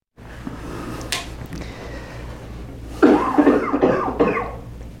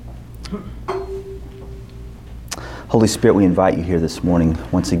Holy Spirit, we invite you here this morning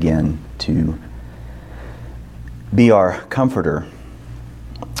once again to be our comforter.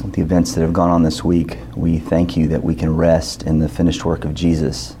 With the events that have gone on this week, we thank you that we can rest in the finished work of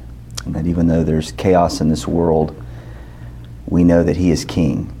Jesus, and that even though there's chaos in this world, we know that He is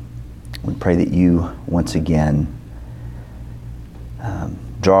King. We pray that you once again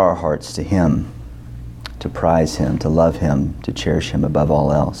draw our hearts to Him, to prize Him, to love Him, to cherish Him above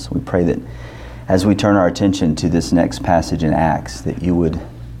all else. We pray that as we turn our attention to this next passage in Acts, that you would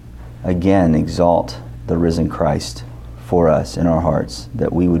again exalt the risen Christ for us in our hearts,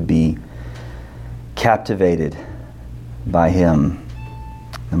 that we would be captivated by Him,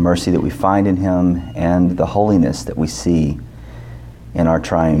 the mercy that we find in Him, and the holiness that we see in our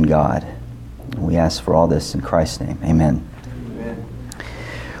triune God. We ask for all this in Christ's name. Amen. Amen.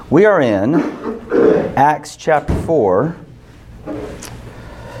 We are in Acts chapter 4,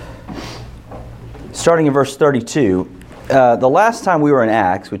 starting in verse 32. The last time we were in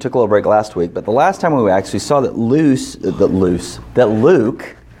Acts, we took a little break last week, but the last time we were in Acts, we saw that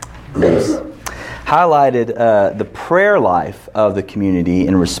Luke highlighted the prayer life of the community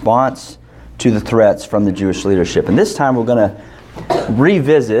in response to the threats from the Jewish leadership. And this time we're going to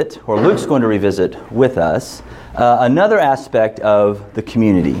revisit, or Luke's going to revisit with us, another aspect of the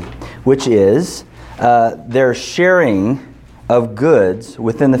community, which is their sharing of goods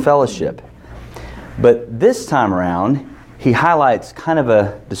within the fellowship. But this time around, he highlights kind of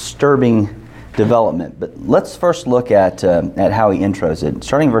a disturbing development. But let's first look at how he intros it,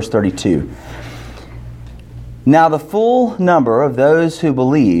 starting in verse 32. Now the full number of those who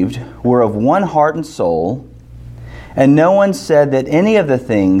believed were of one heart and soul, and no one said that any of the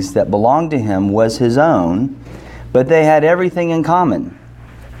things that belonged to him was his own, but they had everything in common.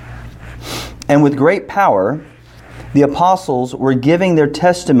 And with great power, the apostles were giving their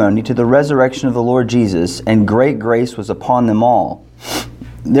testimony to the resurrection of the Lord Jesus, and great grace was upon them all.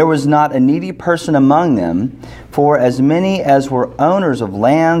 There was not a needy person among them, for as many as were owners of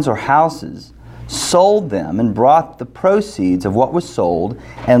lands or houses sold them and brought the proceeds of what was sold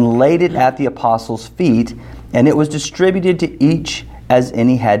and laid it at the apostles' feet, and it was distributed to each as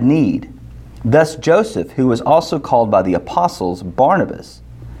any had need. Thus Joseph, who was also called by the apostles Barnabas,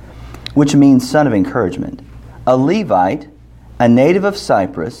 which means son of encouragement, a Levite, a native of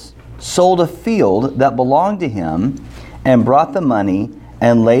Cyprus, sold a field that belonged to him and brought the money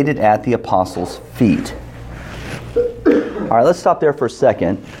and laid it at the apostles' feet. All right, let's stop there for a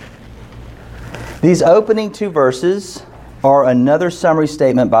second. These opening two verses are another summary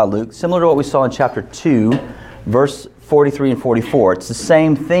statement by Luke, similar to what we saw in chapter 2, verse 43 and 44. It's the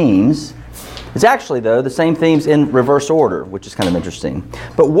same themes. It's actually, though, the same themes in reverse order, which is kind of interesting.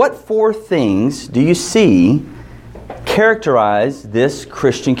 But what four things do you see characterize this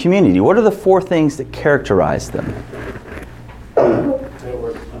Christian community? What are the four things that characterize them?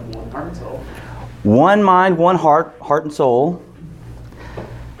 One mind, one heart and soul.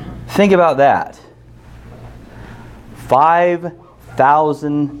 Think about that.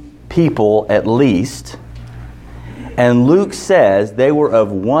 5,000 people at least. And Luke says they were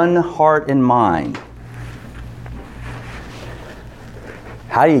of one heart and mind.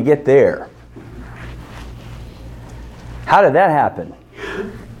 How do you get there? How did that happen?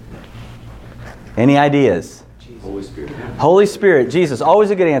 Any ideas? Holy Spirit. Holy Spirit, Jesus.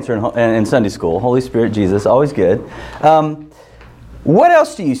 Always a good answer in Sunday school. Holy Spirit, Jesus. Always good. What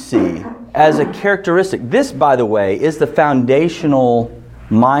else do you see as a characteristic? This, by the way, is the foundational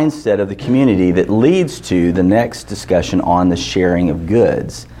mindset of the community that leads to the next discussion on the sharing of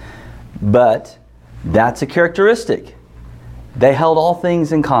goods. But that's a characteristic. They held all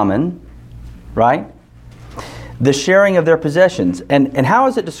things in common, right? The sharing of their possessions. And how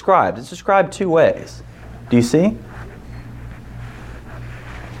is it described? It's described two ways. Do you see?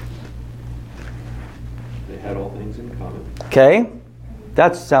 They had all things in common. Okay.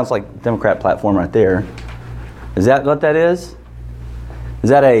 That sounds like Democrat platform right there. Is that what that is? Is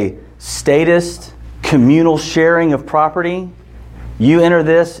that a statist, communal sharing of property? You enter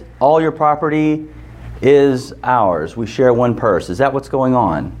this, all your property is ours. We share one purse. Is that what's going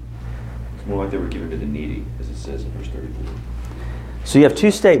on? It's more like they were given to the needy, as it says in verse 34. So you have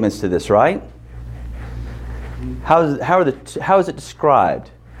two statements to this, right? How is it described?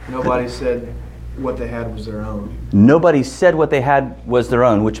 Nobody said what they had was their own. Nobody said what they had was their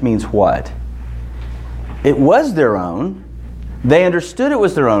own, which means what? It was their own. They understood it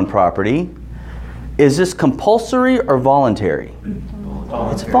was their own property. Is this compulsory or voluntary?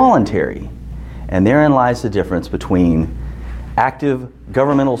 Voluntary. It's voluntary. And therein lies the difference between active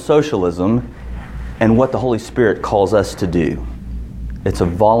governmental socialism and what the Holy Spirit calls us to do. It's a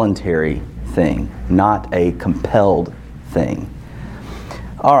voluntary thing, not a compelled thing.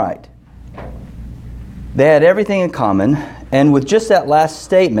 All right. They had everything in common, and with just that last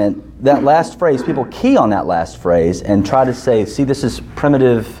statement, that last phrase, people key on that last phrase and try to say, see, this is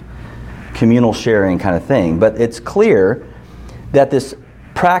primitive communal sharing kind of thing. But it's clear that this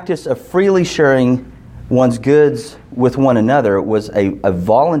practice of freely sharing one's goods with one another was a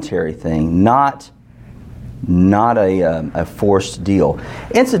voluntary thing, not a forced deal.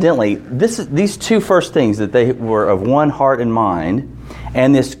 Incidentally, these two first things, that they were of one heart and mind,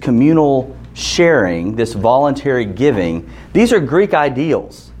 and this communal sharing, this voluntary giving, these are Greek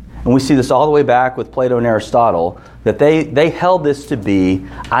ideals. And we see this all the way back with Plato and Aristotle, that they held this to be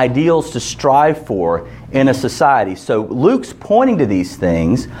ideals to strive for in a society. So Luke's pointing to these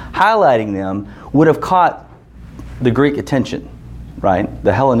things, highlighting them, would have caught the Greek attention, right?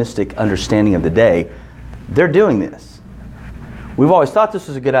 The Hellenistic understanding of the day. They're doing this. We've always thought this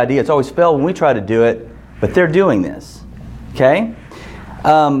was a good idea. It's always failed when we try to do it, but they're doing this. Okay?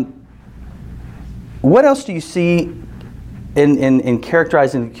 What else do you see in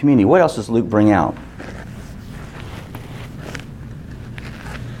characterizing the community? What else does Luke bring out?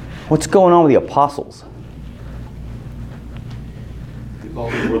 What's going on with the apostles? The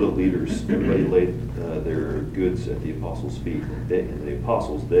apostles were the leaders. Everybody laid their goods at the apostles' feet, and the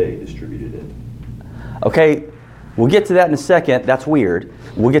apostles, they distributed it. Okay, we'll get to that in a second. That's weird.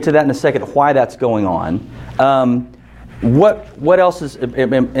 We'll get to that in a second, why that's going on. What else is,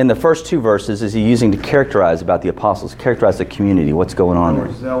 in the first two verses, is he using to characterize about the apostles, characterize the community? What's going on They there?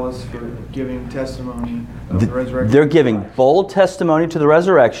 were zealous for giving testimony of the resurrection. They're giving bold testimony to the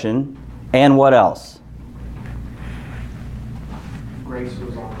resurrection, and what else? Grace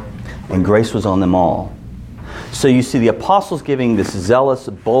was on them. And grace was on them all. So you see the apostles giving this zealous,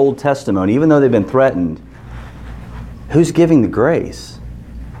 bold testimony, even though they've been threatened. Who's giving the grace?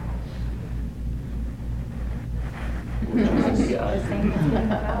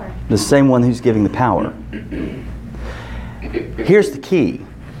 The same one who's giving the power. Here's the key.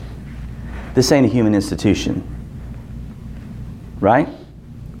 This ain't a human institution. Right?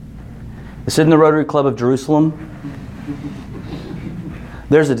 This isn't the Rotary Club of Jerusalem.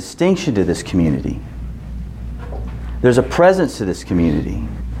 There's a distinction to this community. There's a presence to this community.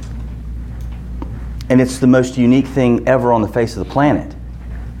 And it's the most unique thing ever on the face of the planet.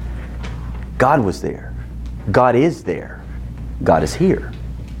 God was there. God is there. God is here.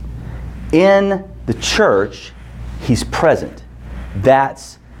 In the church, He's present.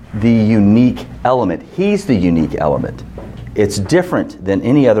 That's the unique element. He's the unique element. It's different than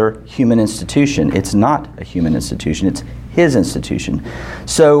any other human institution. It's not a human institution. It's His institution.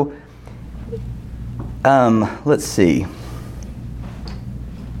 So, let's see.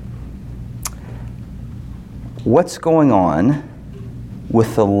 What's going on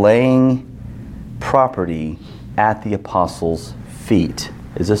with the laying property at the apostles' feet?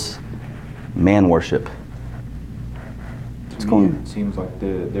 Is this man worship? To me, it seems like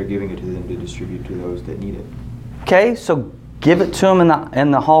they're giving it to them to distribute to those that need it. Okay, so give it to them in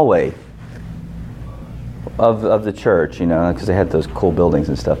the hallway of the church, because they had those cool buildings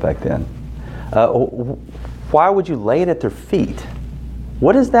and stuff back then. Why would you lay it at their feet?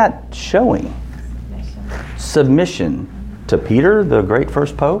 What is that showing? Submission to Peter, the great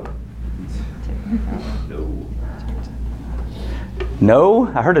first pope? No. No?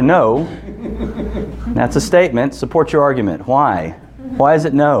 I heard a no. That's a statement. Support your argument. Why? Why is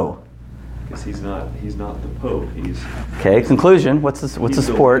it no? Because he's not the pope. Okay, conclusion. What's the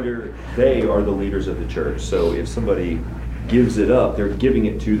support? They are the leaders of the church. So if somebody gives it up, they're giving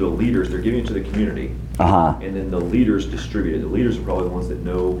it to the leaders. They're giving it to the community. Uh-huh. And then the leaders distribute it. The leaders are probably the ones that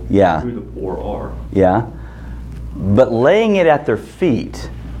know who the poor are. Yeah. But laying it at their feet,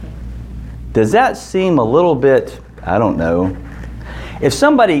 does that seem a little bit, I don't know. If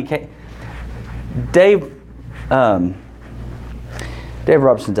somebody Dave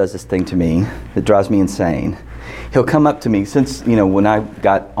Robertson does this thing to me that drives me insane. He'll come up to me, since, when I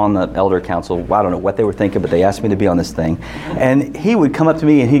got on the elder council, I don't know what they were thinking, but they asked me to be on this thing. And he would come up to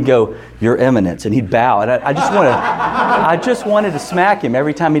me and he'd go, "Your Eminence," and he'd bow. And I just wanted to smack him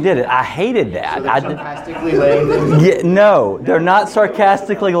every time he did it. I hated that. So they're sarcastically laying them. Yeah, no, they're not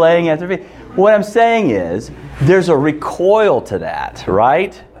sarcastically laying at their feet. What I'm saying is, there's a recoil to that,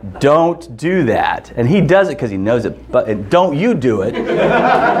 right? Don't do that. And he does it because he knows it, but don't you do it.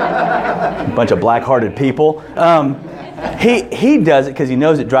 A bunch of black-hearted people. He does it because he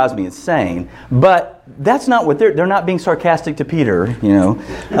knows it drives me insane. But that's not what they're not being sarcastic to Peter,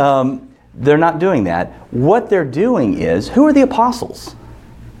 They're not doing that. What they're doing is, who are the apostles?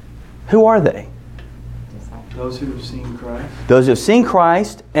 Who are they? Those who have seen Christ. Those who have seen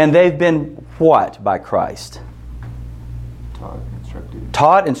Christ, and they've been what by Christ?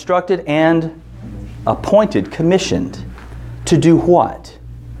 Taught, instructed, and appointed, commissioned. To do what?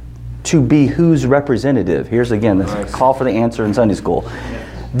 To be whose representative? Here's again this call for the answer in Sunday school.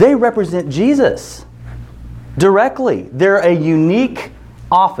 They represent Jesus directly. They're a unique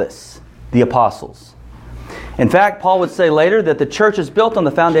office, the apostles. In fact, Paul would say later that the church is built on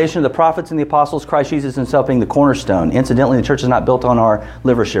the foundation of the prophets and the apostles, Christ Jesus himself being the cornerstone. Incidentally, the church is not built on our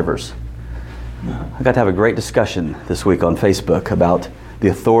liver shivers. I got to have a great discussion this week on Facebook about the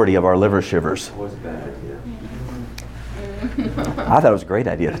authority of our liver shivers. That was a bad idea. I thought it was a great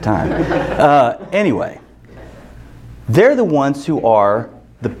idea at the time. Anyway, they're the ones who are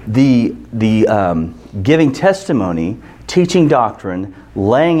the giving testimony, teaching doctrine,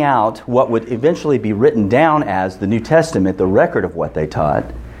 laying out what would eventually be written down as the New Testament, the record of what they taught,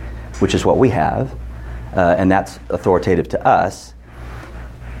 which is what we have, and that's authoritative to us.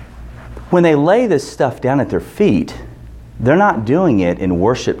 When they lay this stuff down at their feet, they're not doing it in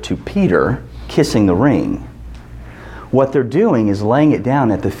worship to Peter, kissing the ring. What they're doing is laying it down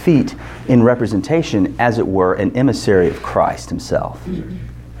at the feet in representation, as it were, an emissary of Christ himself.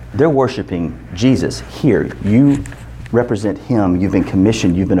 They're worshiping Jesus here. You represent him. You've been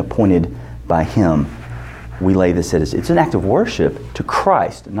commissioned. You've been appointed by him. We lay this at his... It's an act of worship to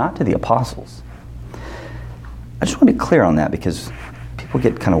Christ, not to the apostles. I just want to be clear on that because people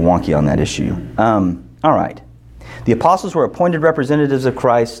get kind of wonky on that issue. All right. The apostles were appointed representatives of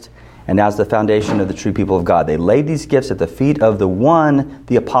Christ, and as the foundation of the true people of God. They laid these gifts at the feet of the one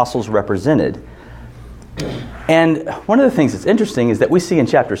the apostles represented. And one of the things that's interesting is that we see in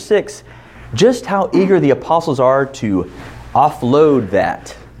chapter 6 just how eager the apostles are to offload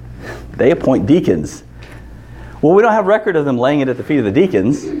that. They appoint deacons. Well, we don't have record of them laying it at the feet of the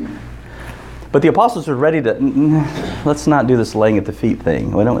deacons, but the apostles are ready to, let's not do this laying at the feet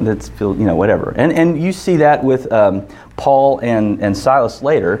thing. We don't, let's feel, whatever. And you see that with Paul and Silas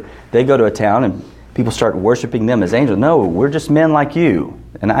later. They go to a town and people start worshiping them as angels. No, we're just men like you.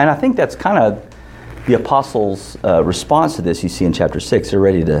 And I think that's kind of the apostles' response to this you see in chapter 6. They're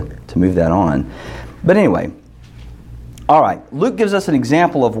ready to move that on. But anyway, all right. Luke gives us an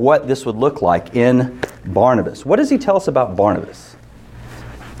example of what this would look like in Barnabas. What does he tell us about Barnabas?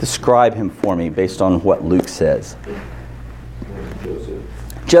 Describe him for me based on what Luke says.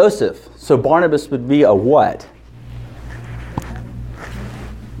 Joseph. So Barnabas would be a what?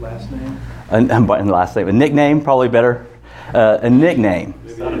 Last name? Last name. A nickname, probably better. A nickname.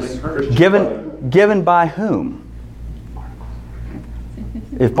 Given by whom?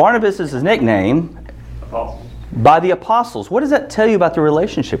 If Barnabas is his nickname, Apostles. By the apostles. What does that tell you about the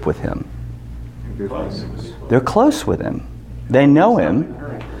relationship with him? They're close with him. They know him.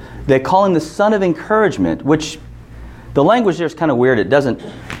 They call him the son of encouragement, which the language there is kind of weird. It doesn't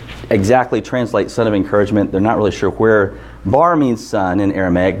exactly translate son of encouragement. They're not really sure where. Bar means son in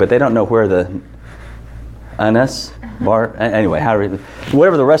Aramaic, but they don't know where the Anas, Bar, anyway,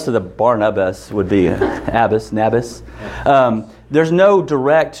 whatever the rest of the Barnabas would be, Abbas, Nabis. There's no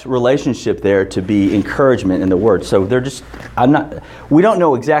direct relationship there to be encouragement in the word. So they're just, we don't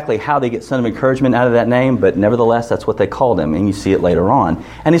know exactly how they get son of encouragement out of that name, but nevertheless, that's what they called him, and you see it later on.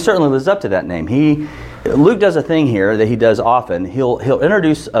 And he certainly lives up to that name. Luke does a thing here that he does often. He'll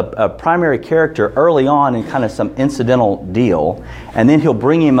introduce a primary character early on in kind of some incidental deal, and then he'll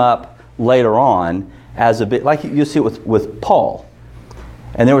bring him up later on as a bit, like you see it with Paul.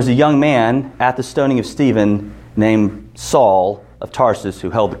 And there was a young man at the stoning of Stephen named Saul of Tarsus who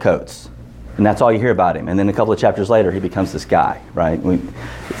held the coats. And that's all you hear about him. And then a couple of chapters later, he becomes this guy, right?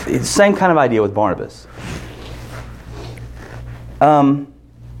 It's the same kind of idea with Barnabas.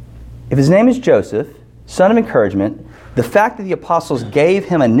 If his name is Joseph, son of encouragement, the fact that the apostles gave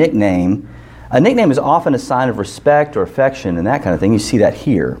him a nickname is often a sign of respect or affection and that kind of thing. You see that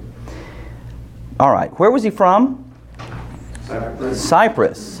here. All right, where was he from?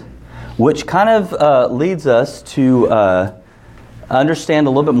 Cyprus, which kind of leads us to understand a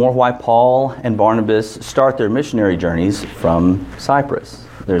little bit more why Paul and Barnabas start their missionary journeys from Cyprus.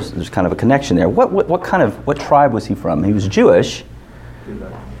 There's kind of a connection there. What tribe was he from? He was Jewish.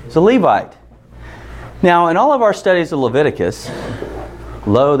 He's a Levite. Now, in all of our studies of Leviticus,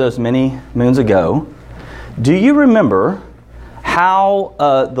 those many moons ago, do you remember how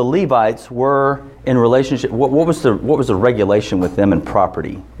the Levites were in relationship? What was the regulation with them in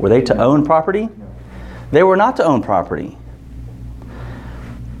property? Were they to own property? They were not to own property.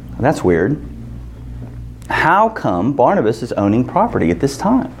 That's weird. How come Barnabas is owning property at this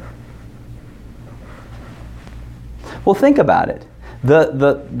time? Well, think about it.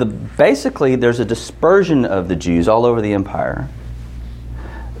 Basically, there's a dispersion of the Jews all over the empire.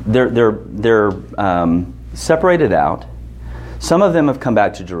 They're separated out. Some of them have come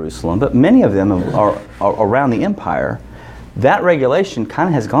back to Jerusalem, but many of them are around the empire. That regulation kind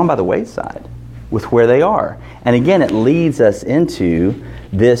of has gone by the wayside with where they are. And again, it leads us into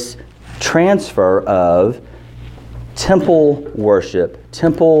this transfer of temple worship,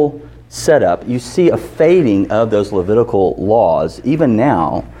 temple setup. You see a fading of those Levitical laws even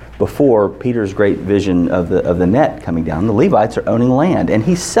now. Before Peter's great vision of the net coming down, the Levites are owning land, and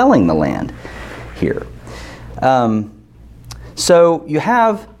he's selling the land here. So you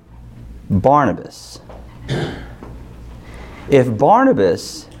have Barnabas. If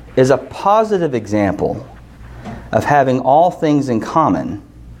Barnabas is a positive example of having all things in common,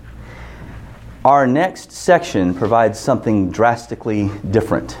 our next section provides something drastically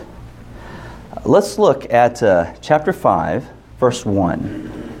different. Let's look at chapter 5, verse 1.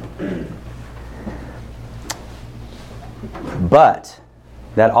 But,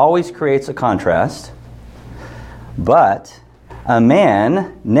 that always creates a contrast. But a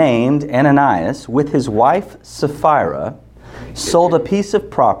man named Ananias, with his wife Sapphira, sold a piece of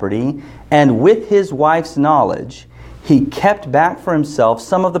property, and with his wife's knowledge, he kept back for himself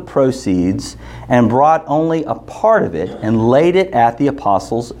some of the proceeds and brought only a part of it and laid it at the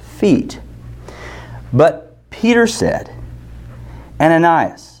apostles' feet. But Peter said,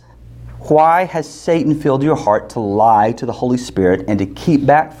 Ananias, why has Satan filled your heart to lie to the Holy Spirit and to keep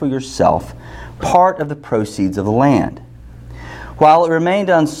back for yourself part of the proceeds of the land? While it remained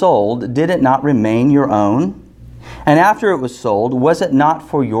unsold, did it not remain your own? And after it was sold, was it not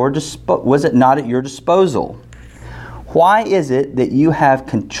at your disposal? Why is it that you have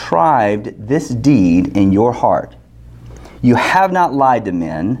contrived this deed in your heart? You have not lied to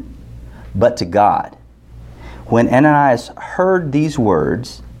men, but to God. When Ananias heard these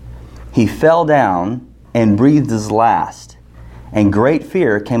words, he fell down and breathed his last, and great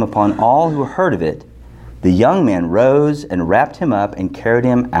fear came upon all who heard of it. The young man rose and wrapped him up and carried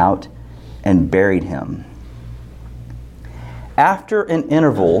him out and buried him. After an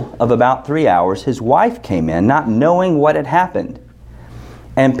interval of about 3 hours, his wife came in, not knowing what had happened.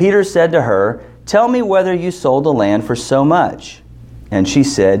 And Peter said to her, "Tell me whether you sold the land for so much." And she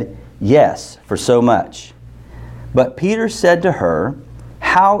said, "Yes, for so much." But Peter said to her,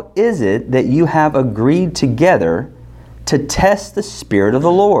 "How is it that you have agreed together to test the Spirit of the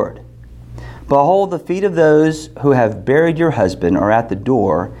Lord? Behold, the feet of those who have buried your husband are at the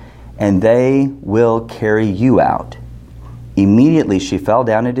door, and they will carry you out." Immediately she fell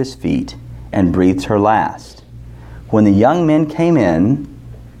down at his feet and breathed her last. When the young men came in,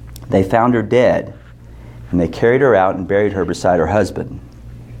 they found her dead, and they carried her out and buried her beside her husband.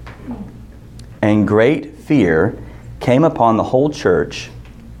 And great fear came upon the whole church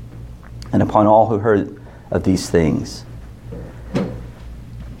and upon all who heard of these things.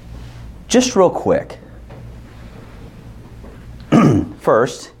 Just real quick.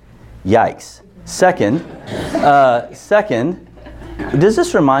 First, yikes. Second, does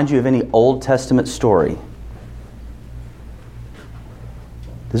this remind you of any Old Testament story?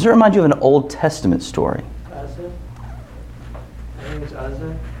 Does it remind you of an Old Testament story? Uzzah. I think it's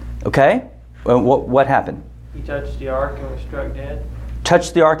Uzzah. Okay. What happened? He touched the ark and was struck dead.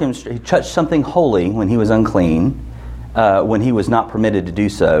 Touched the ark and he touched something holy when he was unclean, when he was not permitted to do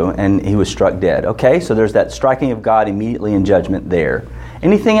so, and he was struck dead. Okay, so there's that striking of God immediately in judgment there.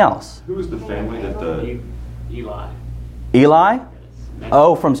 Anything else? Who was the family that the... Eli. Eli? Yes.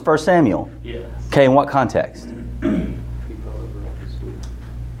 Oh, from 1 Samuel. Yes. Okay, in what context? He fell over off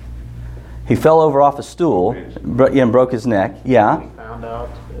He fell over off his stool. a stool and broke his neck. Yeah. He found out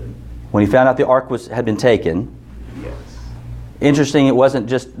that, When he found out the ark had been taken. yes. Interesting, it wasn't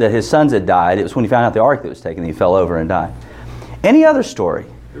just that his sons had died. It was when he found out the ark that was taken that he fell over and died. Any other story?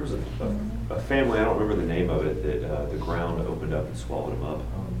 There was a family, I don't remember the name of it, that the ground opened up and swallowed them up.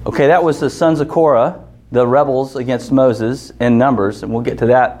 Okay, that was the sons of Korah, the rebels against Moses in Numbers, and we'll get to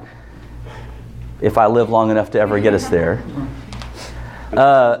that if I live long enough to ever get us there.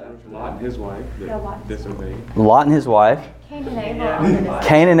 Lot and his wife that disobeyed. Lot and his wife. Cain and Abel.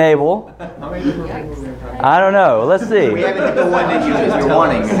 Cain and Abel. I don't know. Let's see. We haven't hit the one that you're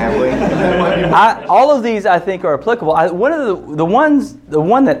wanting, have we? All of these I think are applicable. One of the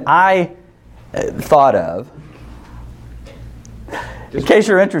one that I thought of, in case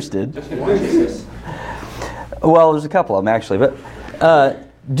you're interested. Well, there's a couple of them actually, but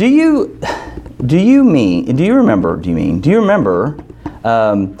do you remember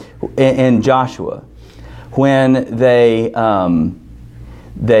in Joshua when they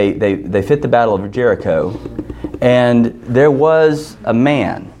fit the battle of Jericho, And there was a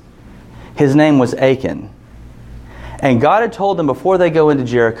man. His name was Achan. And God had told them before they go into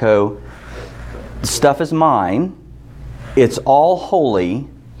Jericho, the stuff is mine. It's all holy.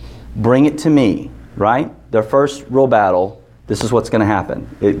 Bring it to me. Right? Their first real battle, this is what's going to happen.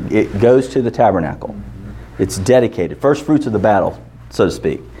 It goes to the tabernacle. It's dedicated. First fruits of the battle, so to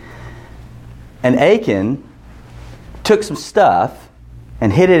speak. And Achan took some stuff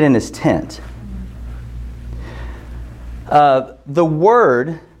and hid it in his tent. The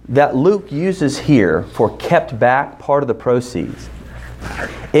word that Luke uses here for kept back part of the proceeds,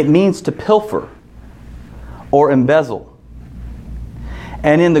 it means to pilfer or embezzle.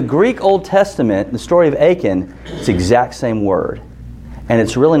 And in the Greek Old Testament, the story of Achan, it's the exact same word. And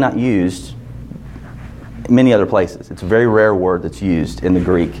it's really not used in many other places. It's a very rare word that's used in the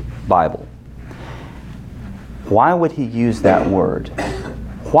Greek Bible. Why would he use that word?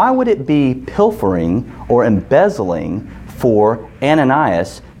 Why would it be pilfering or embezzling for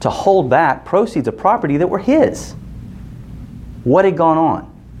Ananias to hold back proceeds of property that were his? What had gone on?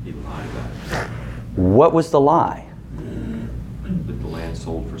 He lied about it. What was the lie? That the land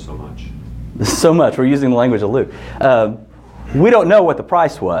sold for so much. So much. We're using the language of Luke. We don't know what the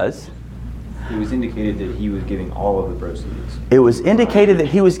price was. It was indicated that he was giving all of the proceeds. It was indicated that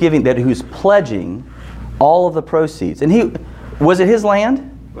he was pledging all of the proceeds. And was it his land?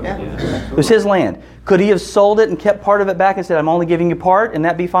 Yeah. It was his land. Could he have sold it and kept part of it back and said, I'm only giving you part, and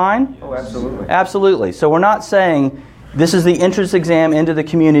that be fine? Oh, absolutely. Absolutely. So we're not saying this is the entrance exam into the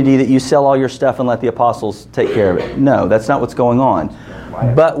community that you sell all your stuff and let the apostles take care of it. No, that's not what's going on.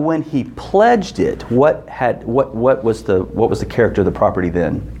 But when he pledged it, what was the character of the property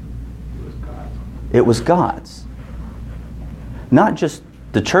then? It was God's. Not just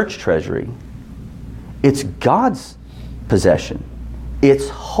the church treasury. It's God's possession. It's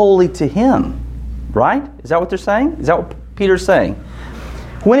holy to Him. Right? Is that what they're saying? Is that what Peter's saying?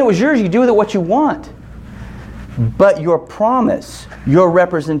 When it was yours, you do with it what you want. But your promise, your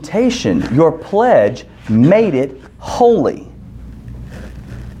representation, your pledge made it holy.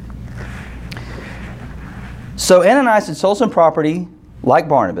 So Ananias had sold some property like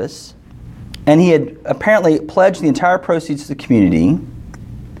Barnabas, and he had apparently pledged the entire proceeds to the community.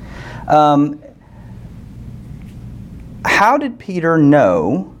 How did Peter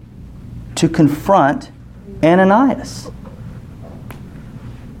know to confront Ananias?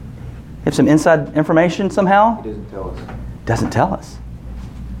 Have some inside information somehow? He doesn't tell us. Doesn't tell us.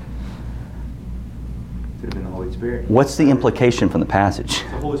 Could have been the Holy Spirit. What's the implication from the passage? The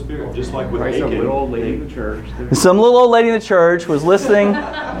Holy Spirit, just like with Probably some Achan. little old lady in the church. Some little old lady in the church was listening.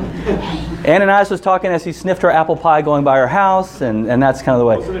 Ananias was talking as he sniffed her apple pie going by her house, and that's kind of the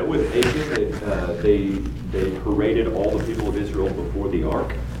way. Wasn't it with Achan, they paraded all the people of Israel before the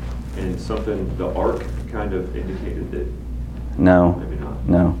ark? And the ark kind of indicated that No, maybe not.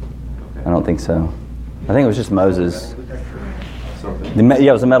 no, Okay. I don't think so. I think it was just Moses. Something. Yeah,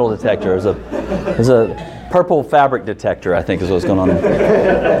 it was a metal detector. It was a purple fabric detector, I think is what's going on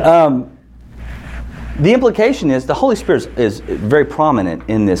there. The implication is the Holy Spirit is very prominent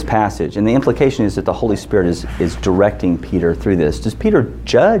in this passage, and the implication is that the Holy Spirit is directing Peter through this. Does Peter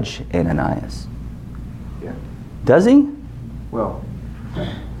judge Ananias? Yeah. Does he? Well,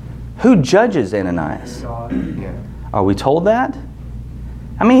 Who judges Ananias? yeah. Are we told that?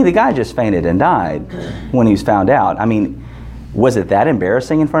 I mean, the guy just fainted and died when he was found out. I mean, was it that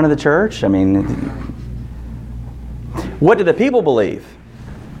embarrassing in front of the church? I mean, what did the people believe?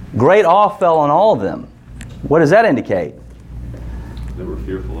 Great awe fell on all of them. What does that indicate? They were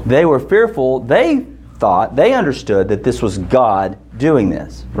fearful. They were fearful. They thought, they understood that this was God doing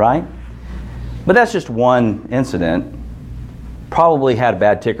this, right? But that's just one incident. Probably had a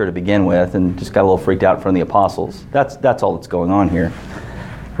bad ticker to begin with and just got a little freaked out in front of the apostles. That's all that's going on here.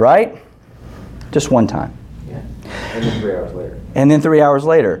 Right? Just one time. Yeah. And then 3 hours later. And then 3 hours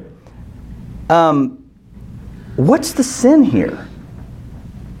later. What's the sin here?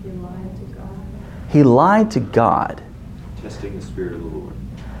 He lied to God. He lied to God. Testing the Spirit of the Lord.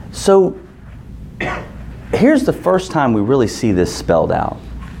 So, here's the first time we really see this spelled out.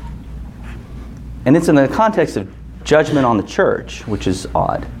 And it's in the context of judgment on the church, which is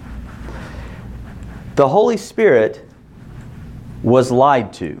odd. The Holy Spirit was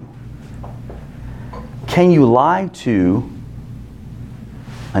lied to. Can you lie to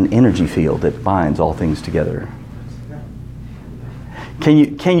an energy field that binds all things together?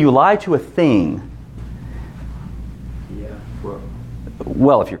 Can you lie to a thing? Yeah.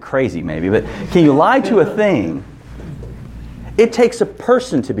 Well, if you're crazy maybe, but can you lie to a thing? It takes a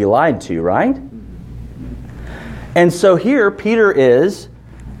person to be lied to, right? And so here Peter is,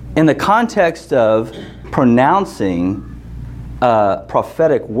 in the context of pronouncing a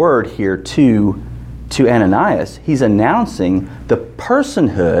prophetic word here to Ananias. He's announcing the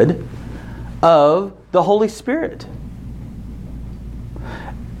personhood of the Holy Spirit.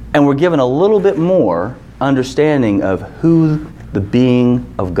 And we're given a little bit more understanding of who the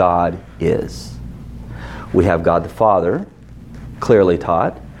being of God is. We have God the Father, clearly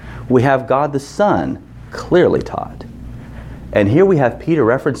taught. We have God the Son, clearly taught. And here we have Peter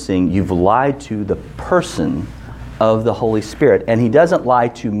referencing, you've lied to the person of the Holy Spirit. And he doesn't lie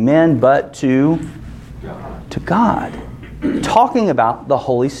to men, but to God. Talking about the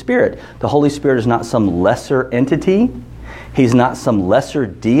Holy Spirit. The Holy Spirit is not some lesser entity. He's not some lesser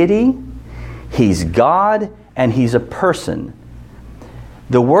deity. He's God, and He's a person.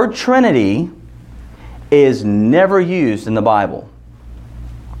 The word Trinity is never used in the Bible.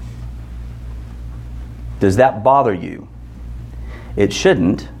 Does that bother you? It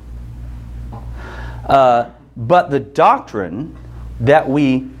shouldn't. But the doctrine that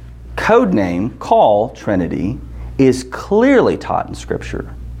we call Trinity is clearly taught in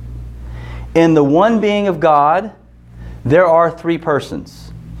Scripture. In the one being of God, there are three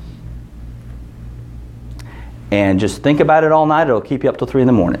persons. And just think about it all night. It'll keep you up till 3 in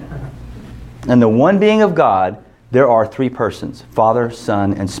the morning. In the one being of God, there are three persons. Father,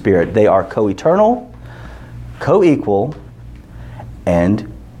 Son, and Spirit. They are co-eternal, co-equal,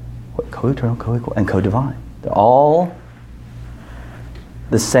 and co-eternal, co-equal, and co-divine. They're all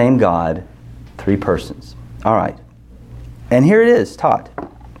the same God, three persons. All right. And here it is, taught.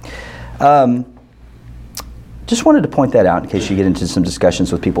 Just wanted to point that out in case you get into some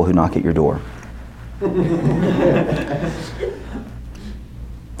discussions with people who knock at your door.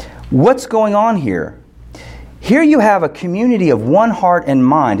 What's going on here? Here you have a community of one heart and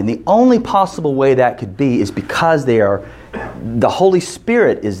mind, and the only possible way that could be is because the Holy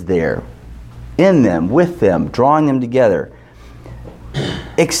Spirit is there, in them, with them, drawing them together.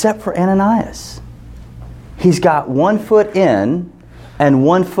 Except for Ananias. He's got 1 foot in and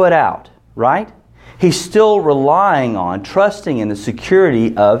 1 foot out, right? He's still relying on, trusting in the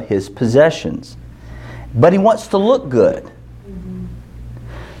security of his possessions. But he wants to look good.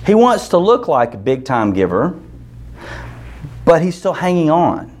 He wants to look like a big-time giver, but he's still hanging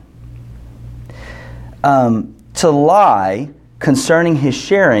on. To lie concerning his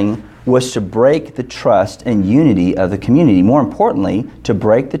sharing was to break the trust and unity of the community. More importantly, to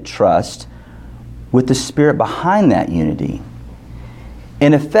break the trust with the Spirit behind that unity.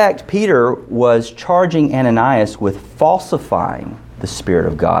 In effect, Peter was charging Ananias with falsifying the Spirit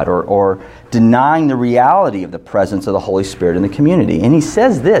of God or denying the reality of the presence of the Holy Spirit in the community. And he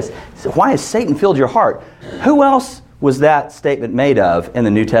says this, why has Satan filled your heart? Who else was that statement made of in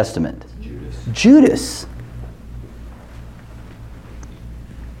the New Testament? Judas.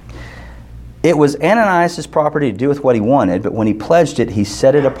 It was Ananias' property to do with what he wanted, but when he pledged it, he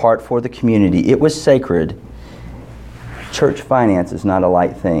set it apart for the community. It was sacred. Church finance is not a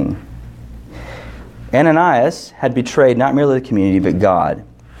light thing. Ananias had betrayed not merely the community, but God.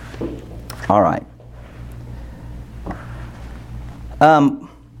 All right. All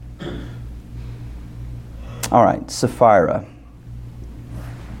right, Sapphira.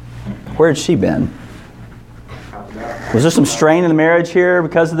 Where had she been? Was there some strain in the marriage here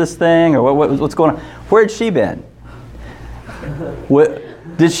because of this thing? Or what's going on? Where had she been?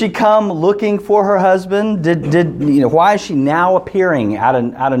 Did she come looking for her husband? Why is she now appearing out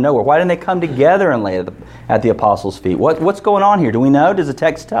of nowhere? Why didn't they come together and lay at the apostles' feet? What's going on here? Do we know? Does the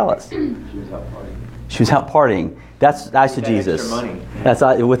text tell us? She was out partying. She was out partying. That's eisegesis. Extra money. That's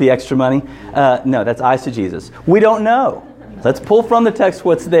with the extra money? No, that's eisegesis. We don't know. Let's pull from the text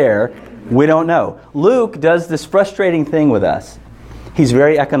what's there. We don't know. Luke does this frustrating thing with us. He's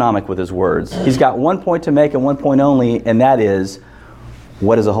very economic with his words. He's got one point to make and one point only, and that is,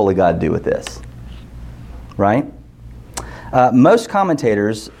 what does a holy God do with this? Right? Most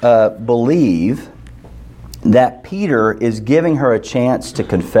commentators believe that Peter is giving her a chance to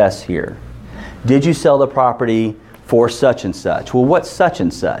confess here. Did you sell the property for such and such? Well, what's such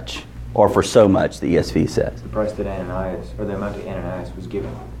and such? Or for so much, the ESV says. The price that Ananias, or the amount that Ananias was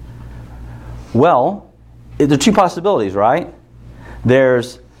given. Well, there are two possibilities, right?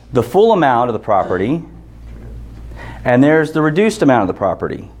 There's the full amount of the property, and there's the reduced amount of the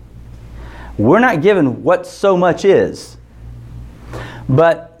property. We're not given what so much is.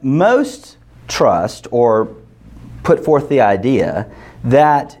 But most trust or put forth the idea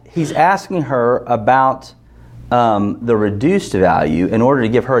that he's asking her about the reduced value in order to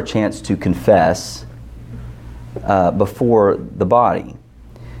give her a chance to confess before the body.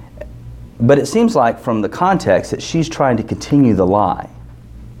 But it seems like from the context that she's trying to continue the lie.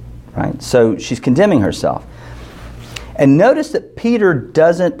 Right? So she's condemning herself. And notice that Peter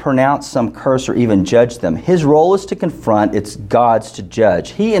doesn't pronounce some curse or even judge them. His role is to confront, it's God's to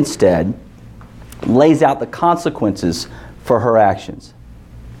judge. He instead lays out the consequences for her actions.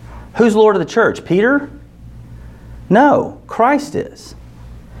 Who's Lord of the church? Peter? No, Christ is.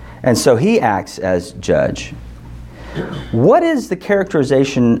 And so he acts as judge. What is the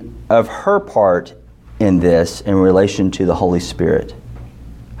characterization of her part in this in relation to the Holy Spirit?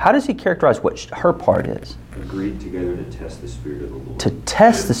 How does he characterize what her part is? Agreed together to test the Spirit of the Lord. To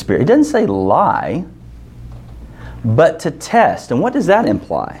test the Spirit. It doesn't say lie, but to test. And what does that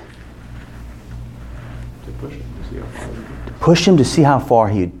imply? To push him to see how far he can. Push him to see how far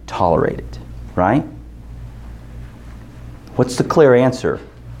he'd tolerate it. Right? What's the clear answer?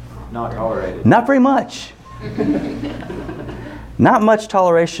 Not tolerated. Not very much. Not much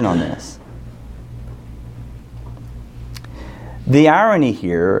toleration on this. The irony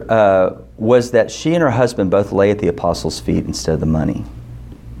here was that she and her husband both lay at the apostles' feet instead of the money.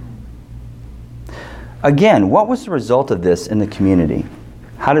 Again, what was the result of this in the community?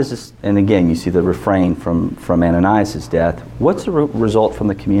 How does this, and again, you see the refrain from Ananias' death. What's the result from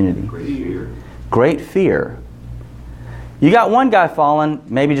the community? Great fear. Great fear. You got one guy fallen,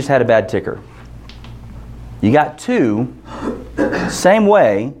 maybe just had a bad ticker. You got two, same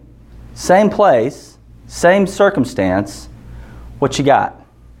way, same place, same circumstance. What you got?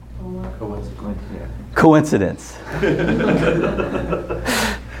 Coincidence.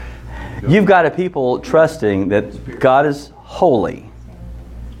 You've got a people trusting that God is holy.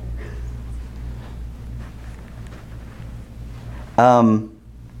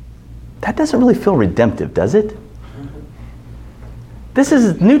 That doesn't really feel redemptive, does it? This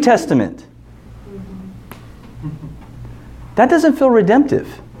is New Testament. That doesn't feel redemptive.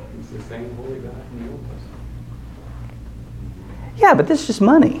 It's the same holy God in the Old Testament. Yeah, but this is just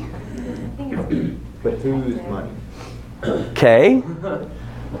money. But whose money? Okay?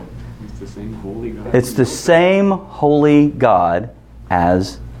 It's the same holy God. It's the same holy God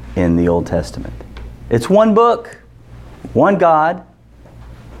as in the Old Testament. It's one book, one God.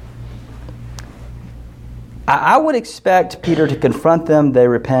 I would expect Peter to confront them, they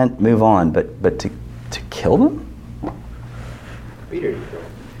repent, move on, but to kill them? Peter.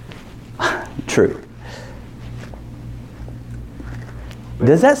 True.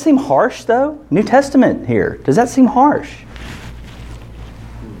 Does that seem harsh, though? New Testament here. Does that seem harsh?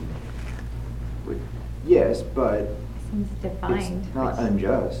 Yes, but Seems defined. it's not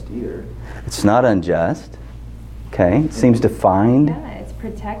unjust either. It's not unjust. Okay, it seems defined. Yeah, it's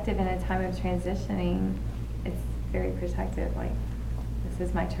protective in a time of transitioning. It's very protective. Like, this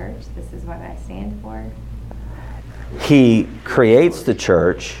is my church. This is what I stand for. He creates the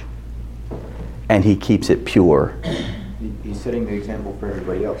church and he keeps it pure. He's setting the example for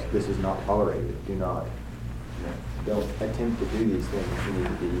everybody else. This is not tolerated. Don't attempt to do these things. You need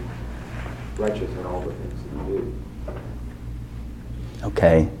to be righteous in all the things that you do.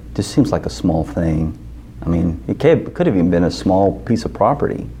 Okay, just seems like a small thing. I mean, it could have even been a small piece of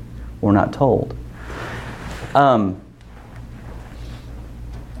property. We're not told. And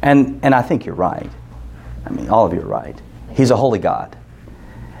I think you're right. I mean, all of you are right. He's a holy God.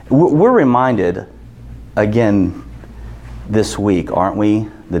 We're reminded, again, this week, aren't we?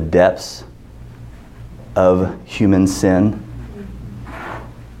 The depths of human sin.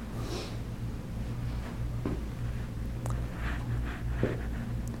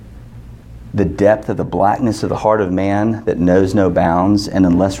 The depth of the blackness of the heart of man that knows no bounds, and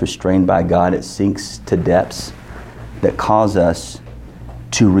unless restrained by God, it sinks to depths that cause us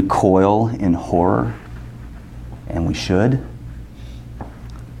to recoil in horror. And we should.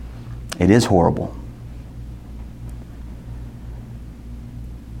 It is horrible.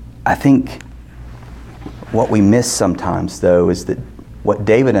 I think what we miss sometimes, though, is that what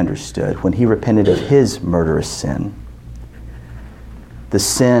David understood when he repented of his murderous sin. The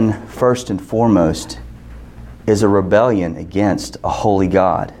sin, first and foremost, is a rebellion against a holy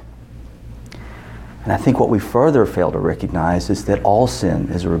God. And I think what we further fail to recognize is that all sin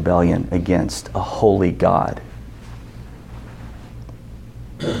is a rebellion against a holy God.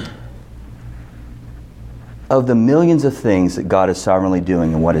 Of the millions of things that God is sovereignly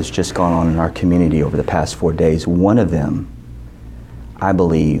doing and what has just gone on in our community over the past 4 days, one of them, I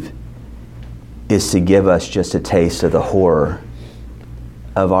believe, is to give us just a taste of the horror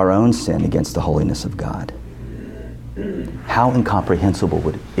of our own sin against the holiness of God. How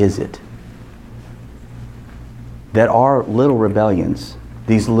incomprehensible is it that our little rebellions,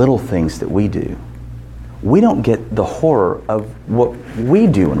 these little things that we do, we don't get the horror of what we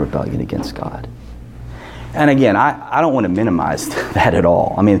do in rebellion against God. And again, I don't want to minimize that at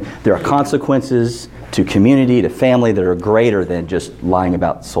all. I mean, there are consequences to community, to family that are greater than just lying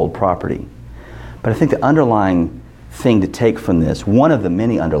about sold property. But I think the underlying thing to take from this, one of the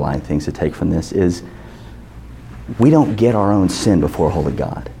many underlying things to take from this, is we don't get our own sin before a holy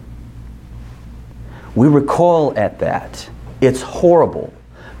God. We recoil at that. It's horrible.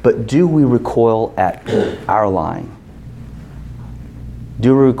 But do we recoil at our lying?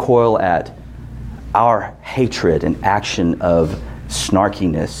 Do we recoil at our hatred and action of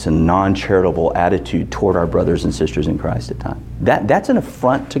snarkiness and non-charitable attitude toward our brothers and sisters in Christ at times? That's an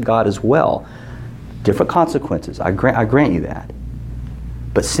affront to God as well. Different consequences. I grant you that.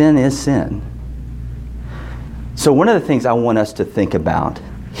 But sin is sin. So one of the things I want us to think about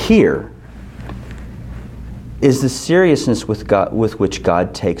here is the seriousness with which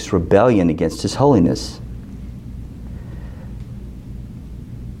God takes rebellion against His holiness.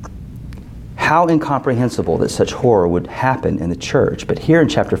 How incomprehensible that such horror would happen in the church. But here in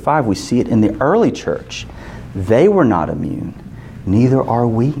chapter 5 we see it in the early church. They were not immune. Neither are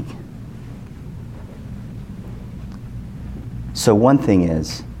we. So one thing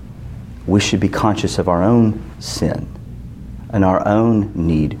is, we should be conscious of our own sin and our own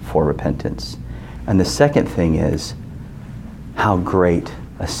need for repentance. And the second thing is how great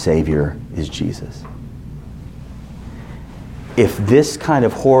a Savior is Jesus. If this kind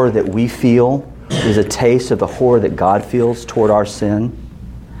of horror that we feel is a taste of the horror that God feels toward our sin,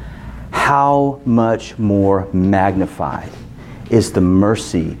 how much more magnified is the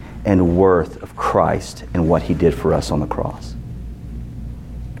mercy and worth of Christ and what He did for us on the cross.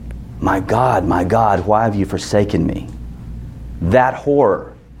 My God, why have you forsaken me? That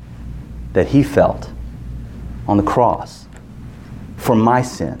horror that He felt on the cross for my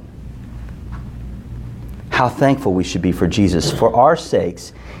sin. How thankful we should be for Jesus. For our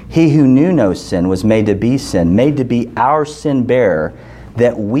sakes, He who knew no sin was made to be sin, made to be our sin bearer,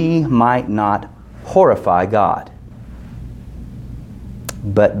 that we might not horrify God,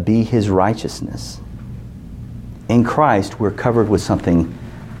 but be His righteousness. In Christ, we're covered with something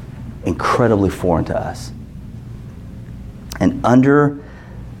incredibly foreign to us. And under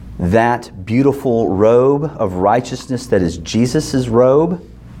that beautiful robe of righteousness that is Jesus' robe,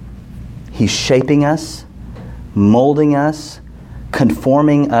 He's shaping us, molding us,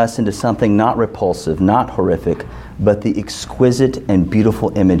 conforming us into something not repulsive, not horrific, but the exquisite and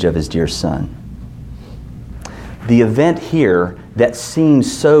beautiful image of His dear Son. The event here that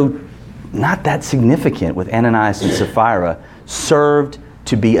seems so not that significant with Ananias and Sapphira served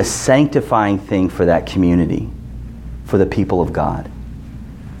to be a sanctifying thing for that community, for the people of God.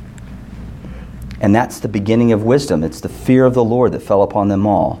 And that's the beginning of wisdom. It's the fear of the Lord that fell upon them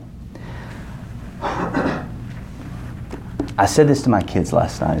all. I said this to my kids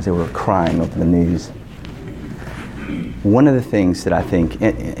last night as they were crying over the news. One of the things that I think,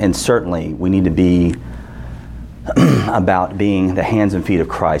 and certainly we need to be about being the hands and feet of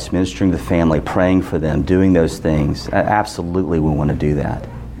Christ, ministering to the family, praying for them, doing those things. Absolutely we want to do that.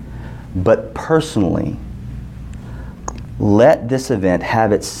 But personally, let this event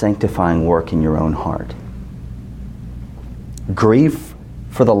have its sanctifying work in your own heart. Grieve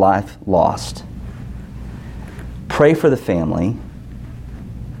for the life lost. Pray for the family.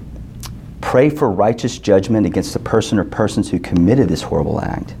 Pray for righteous judgment against the person or persons who committed this horrible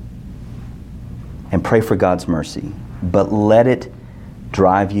act. And pray for God's mercy. But let it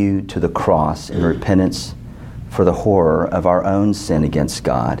drive you to the cross in repentance for the horror of our own sin against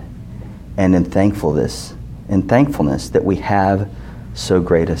God, and in thankfulness that we have so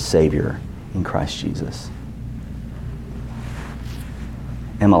great a Savior in Christ Jesus.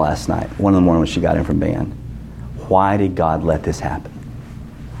 Emma last night, 1 in the morning when she got in from band, why did God let this happen?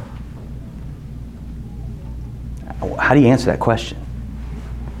 How do you answer that question?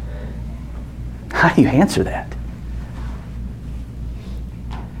 How do you answer that?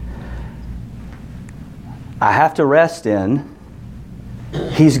 I have to rest in,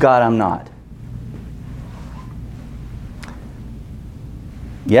 He's God, I'm not.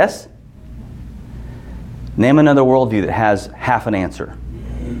 Yes? Name another worldview that has half an answer.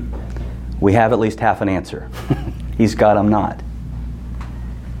 We have at least half an answer. He's God, I'm not.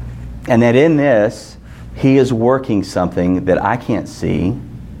 And that in this, He is working something that I can't see,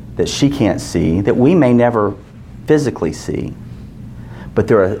 that she can't see, that we may never physically see. But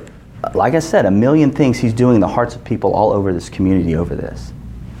there are, like I said, a million things He's doing in the hearts of people all over this community over this.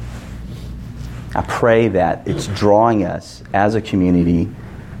 I pray that it's drawing us as a community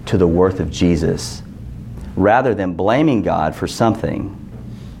to the worth of Jesus, rather than blaming God for something,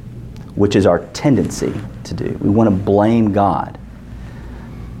 which is our tendency to do. We want to blame God.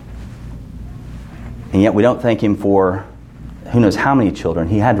 And yet we don't thank him for who knows how many children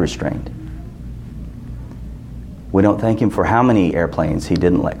he had restrained. We don't thank him for how many airplanes he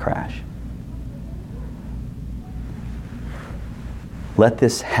didn't let crash. Let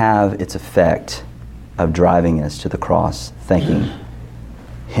this have its effect of driving us to the cross, thanking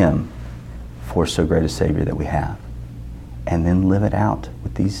him for so great a Savior that we have. And then live it out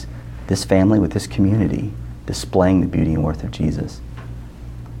with this family, with this community, displaying the beauty and worth of Jesus.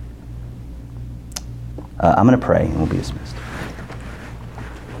 I'm going to pray and we'll be dismissed.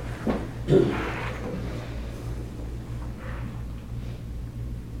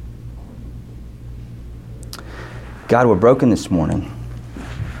 God, we're broken this morning.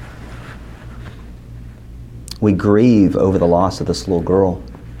 We grieve over the loss of this little girl.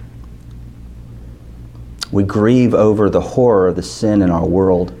 We grieve over the horror of the sin in our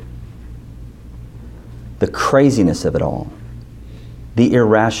world, the craziness of it all, the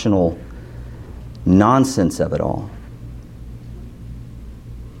irrational nonsense of it all.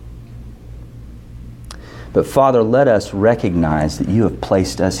 But Father, let us recognize that you have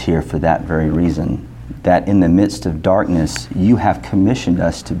placed us here for that very reason, that in the midst of darkness, you have commissioned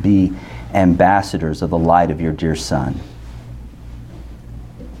us to be ambassadors of the light of your dear Son.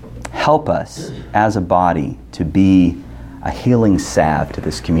 Help us as a body to be a healing salve to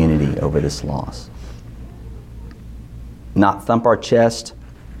this community over this loss. Not thump our chest,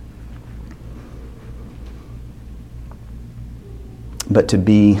 but to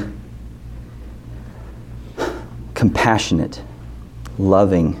be compassionate,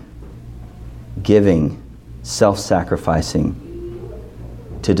 loving, giving, self-sacrificing,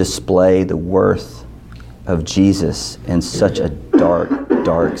 to display the worth of Jesus in such a dark,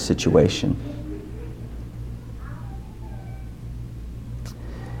 dark situation.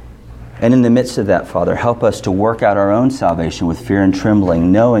 And in the midst of that, Father, help us to work out our own salvation with fear and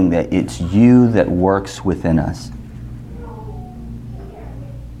trembling, knowing that it's you that works within us.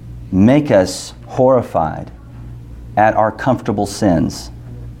 Make us horrified at our comfortable sins,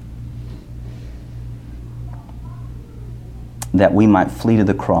 that we might flee to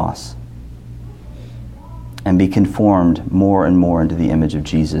the cross and be conformed more and more into the image of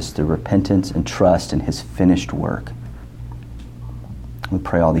Jesus through repentance and trust in his finished work. We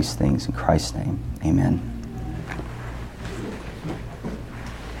pray all these things in Christ's name. Amen.